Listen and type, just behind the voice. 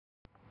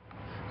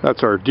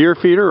That's our deer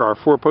feeder, our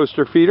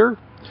 4-poster feeder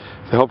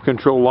to help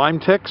control Lyme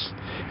ticks.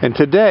 And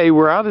today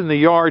we're out in the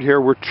yard here.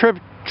 We're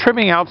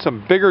trimming out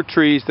some bigger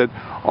trees that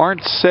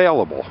aren't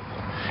saleable.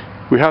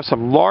 We have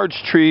some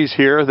large trees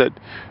here that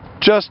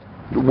just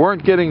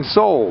weren't getting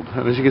sold.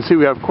 And as you can see,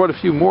 we have quite a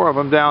few more of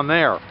them down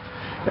there.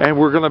 And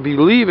we're going to be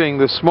leaving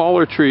the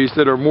smaller trees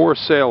that are more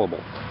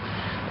saleable.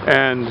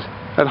 And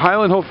at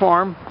Highland Hill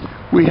Farm,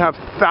 we have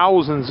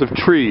thousands of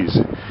trees.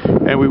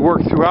 And we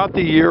work throughout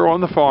the year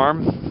on the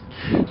farm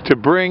to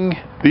bring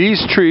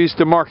these trees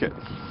to market.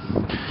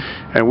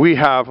 And we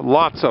have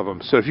lots of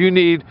them. So if you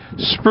need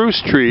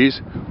spruce trees,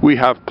 we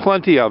have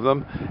plenty of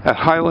them at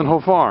Highland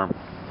Hill Farm.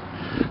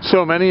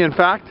 So many, in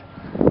fact,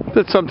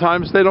 that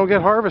sometimes they don't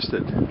get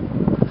harvested.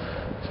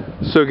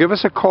 So give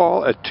us a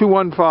call at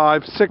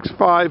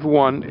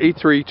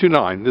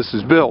 215-651-8329. This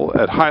is Bill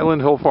at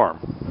Highland Hill Farm.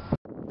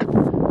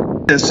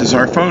 This is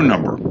our phone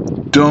number.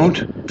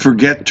 Don't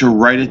forget to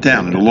write it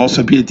down. It'll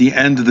also be at the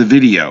end of the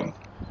video.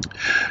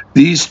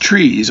 These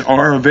trees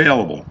are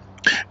available.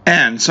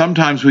 And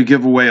sometimes we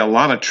give away a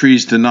lot of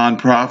trees to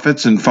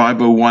nonprofits and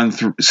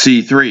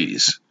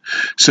 501c3s.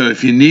 So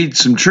if you need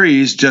some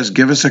trees, just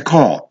give us a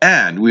call.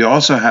 And we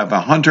also have a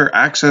hunter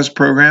access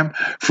program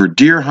for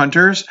deer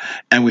hunters,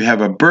 and we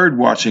have a bird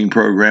watching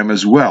program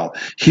as well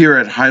here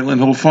at Highland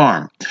Hill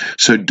Farm.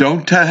 So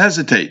don't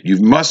hesitate.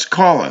 You must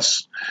call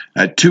us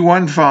at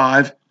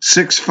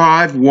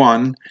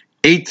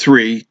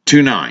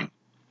 215-651-8329.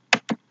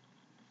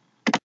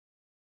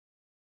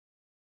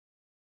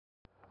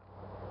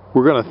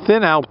 We're going to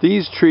thin out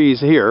these trees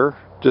here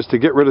just to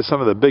get rid of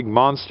some of the big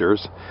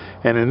monsters.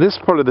 And in this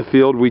part of the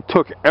field, we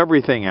took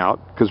everything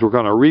out because we're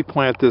going to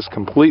replant this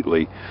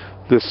completely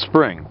this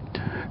spring.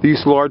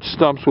 These large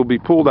stumps will be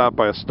pulled out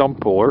by a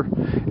stump puller,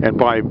 and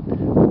by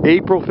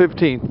April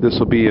 15th, this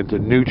will be into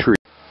new trees.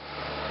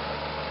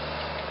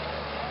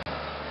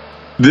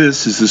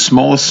 This is the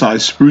smallest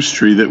size spruce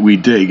tree that we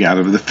dig out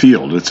of the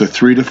field. It's a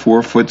 3 to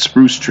 4 foot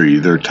spruce tree.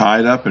 They're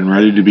tied up and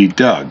ready to be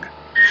dug.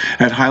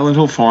 At Highland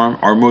Hill Farm,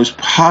 our most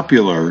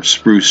popular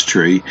spruce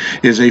tree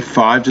is a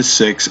 5 to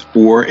 6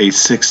 or a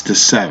 6 to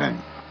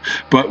 7.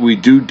 But we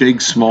do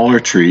dig smaller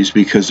trees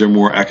because they're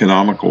more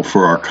economical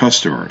for our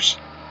customers.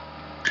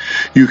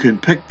 You can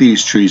pick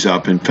these trees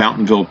up in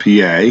Fountainville,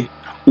 PA,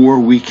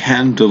 or we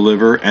can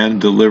deliver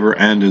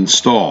and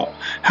install.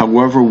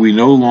 However, we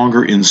no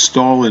longer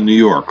install in New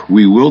York.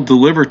 We will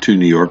deliver to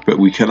New York, but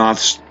we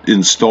cannot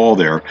install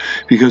there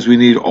because we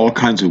need all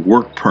kinds of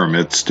work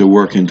permits to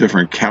work in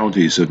different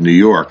counties of New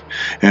York,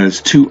 and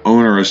it's too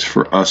onerous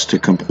for us to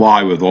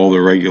comply with all the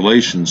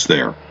regulations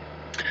there.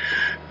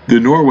 The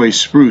Norway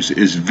spruce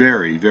is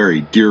very,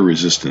 very deer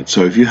resistant.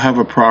 So if you have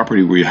a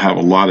property where you have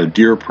a lot of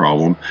deer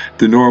problem,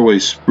 the Norway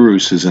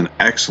spruce is an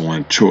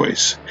excellent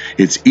choice.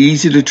 It's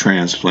easy to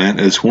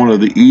transplant. It's one of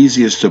the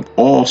easiest of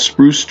all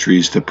spruce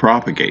trees to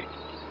propagate.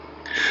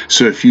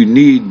 So if you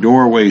need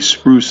Norway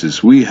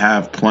spruces, we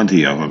have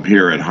plenty of them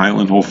here at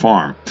Highland Hill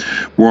Farm.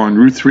 We're on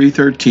Route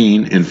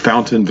 313 in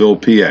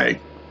Fountainville, PA.